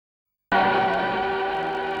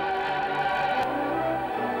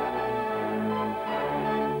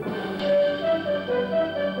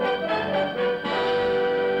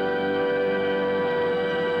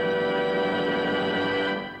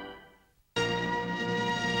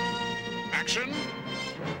Action!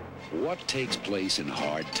 What takes place in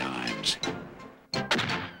hard times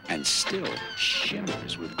and still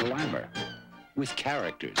shimmers with glamour, with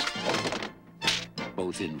characters,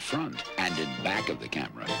 both in front and in back of the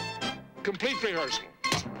camera? Complete rehearsal.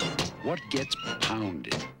 What gets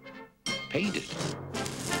pounded, painted,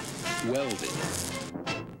 welded,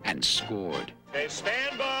 and scored? Okay,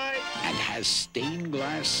 stand by. And has stained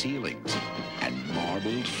glass ceilings and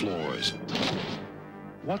marbled floors?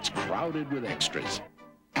 What's crowded with extras,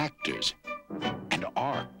 actors, and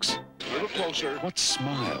arcs? A little closer. What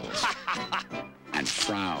smiles and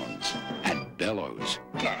frowns and bellows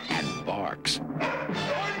and barks?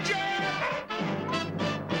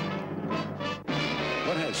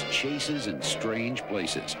 What has chases in strange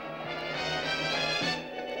places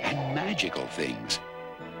and magical things?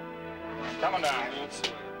 Come on down.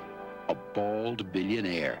 A bald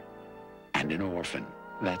billionaire and an orphan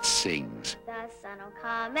that sings. The sun will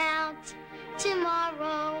come out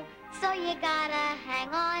tomorrow, so you gotta hang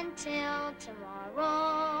on till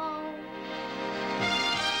tomorrow.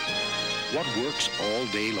 What works all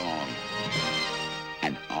day long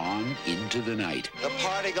and on into the night? The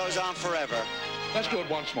party goes on forever. Let's do it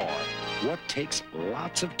once more. What takes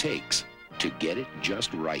lots of takes to get it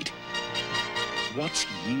just right? What's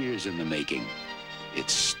years in the making?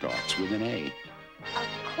 It starts with an A. Of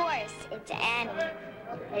course, it's Annie.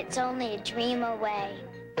 It's only a dream away.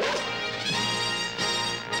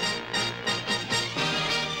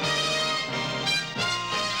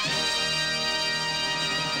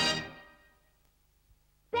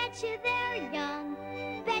 Bet you they're young,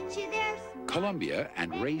 bet you they're smart. Columbia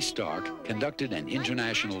and Ray Stark conducted an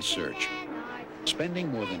international search,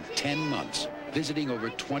 spending more than 10 months visiting over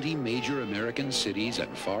 20 major American cities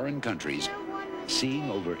and foreign countries, seeing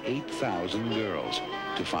over 8,000 girls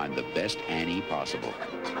to find the best Annie possible.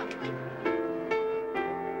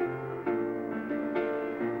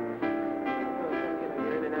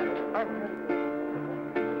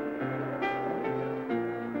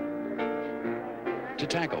 To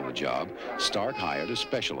tackle the job, Stark hired a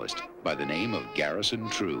specialist by the name of Garrison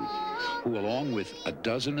True, who, along with a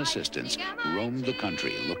dozen assistants, roamed the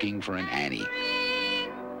country looking for an Annie.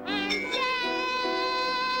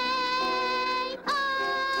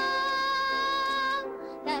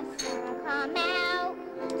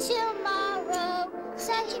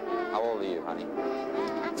 How old are you, honey?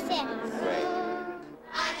 I'm 6. Great.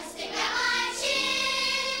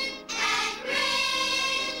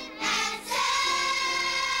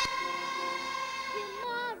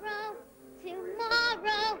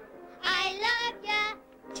 Tomorrow, I love ya.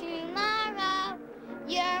 Tomorrow,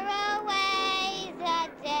 you're always a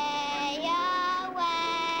day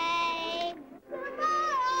away.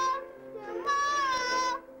 Tomorrow,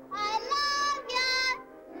 I love ya.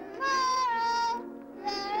 Tomorrow,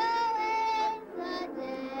 you're always a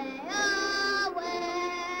day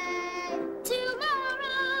away.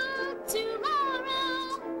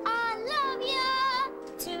 Tomorrow, I love ya.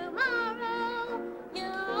 Tomorrow,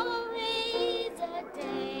 you're always a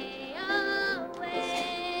day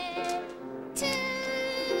away.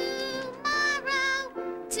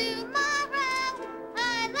 Tomorrow,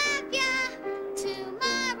 I love ya.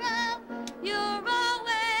 Tomorrow, you're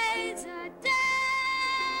always a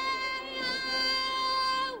day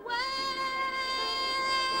away.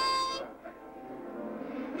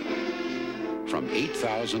 From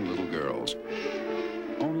 8,000 little girls,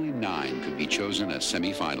 only 9 could be chosen as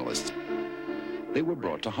semi-finalists. They were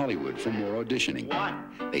brought to Hollywood for more auditioning.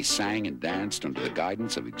 They sang and danced under the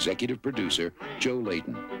guidance of executive producer Joe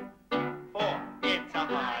Layton. For it's a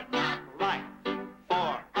hard knock life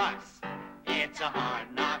for us. It's a hard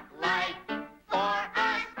knock life for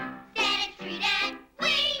us. Santa Street and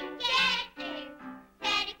we get it.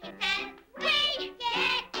 Santa Kid and we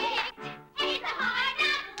get it. It's a hard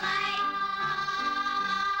knock life.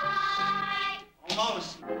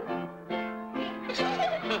 Almost.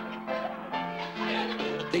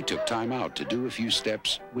 They took time out to do a few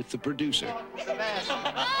steps with the producer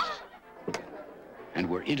and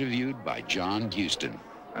were interviewed by John Huston.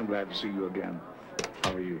 I'm glad to see you again.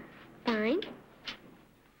 How are you? Fine.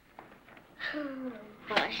 Oh,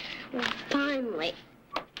 boy. Finally.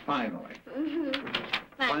 Finally. Mm-hmm.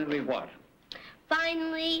 Finally what?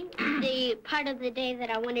 Finally, the part of the day that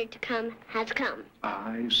I wanted to come has come.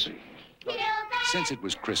 I see. Since it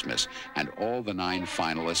was Christmas and all the 9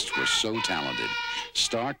 finalists were so talented,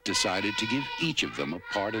 Stark decided to give each of them a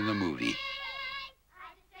part in the movie.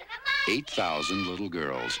 8,000 little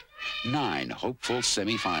girls, 9 hopeful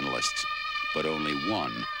semi-finalists, but only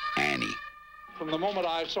 1 Annie. From the moment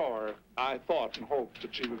I saw her, I thought and hoped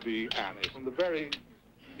that she would be Annie. From the very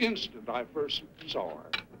instant I first saw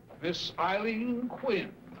her, Miss Eileen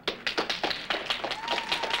Quinn.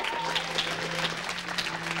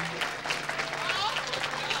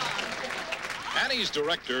 Annie's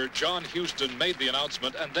director, John Huston, made the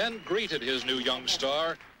announcement and then greeted his new young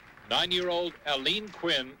star, 9-year-old Eileen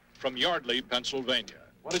Quinn from Yardley, Pennsylvania.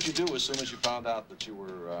 What did you do as soon as you found out that you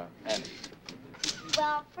were Annie?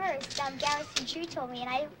 Well, first, Garrison True told me, and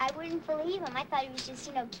I wouldn't believe him. I thought he was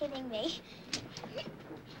just, kidding me.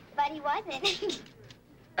 But he wasn't.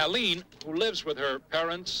 Eileen, who lives with her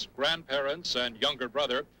parents, grandparents, and younger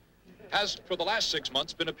brother, has, for the last 6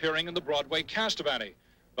 months, been appearing in the Broadway cast of Annie,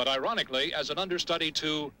 but ironically, as an understudy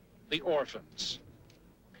to The Orphans.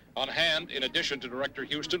 On hand, in addition to director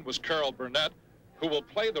Huston, was Carol Burnett, who will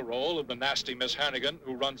play the role of the nasty Miss Hannigan,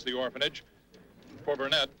 who runs the orphanage. For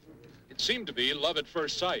Burnett, it seemed to be love at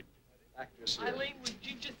first sight. Eileen, would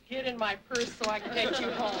you just get in my purse so I can take you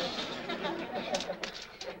home?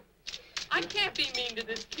 I can't be mean to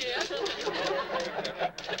this kid.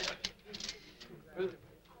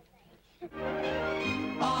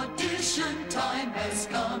 Audition time has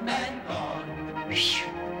come and gone.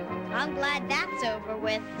 I'm glad that's over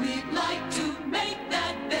with. We'd like to make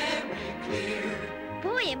that very clear.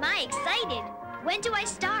 Boy, am I excited. When do I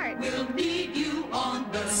start? We'll need you on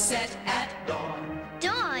the set at dawn.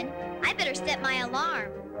 Dawn? I better set my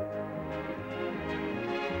alarm.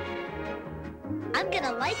 I'm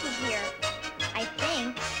gonna like it here, I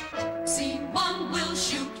think. Scene 1 will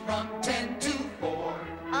shoot from 10 to 4.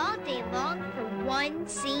 All day long for one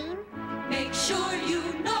scene? Make sure you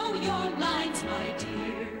know your lines, my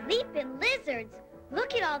dear. Leaping lizards!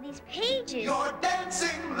 Look at all these pages. Your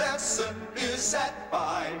dancing lesson is at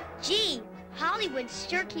 5. Gee, Hollywood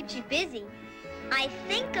sure keeps you busy. I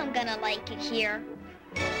think I'm gonna like it here.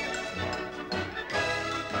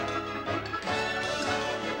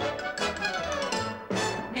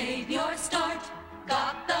 Made your start,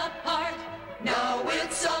 got the part. Now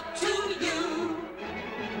it's up to you.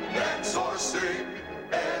 Dance or sing,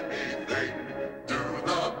 anything, do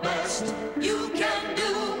the best You can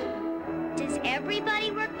do. Does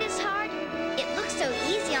everybody work this hard? It looks so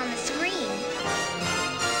easy on the screen.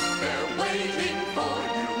 They're waiting for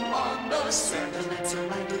you on the set. The lights are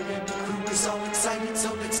lighted and the crew is all excited,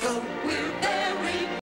 so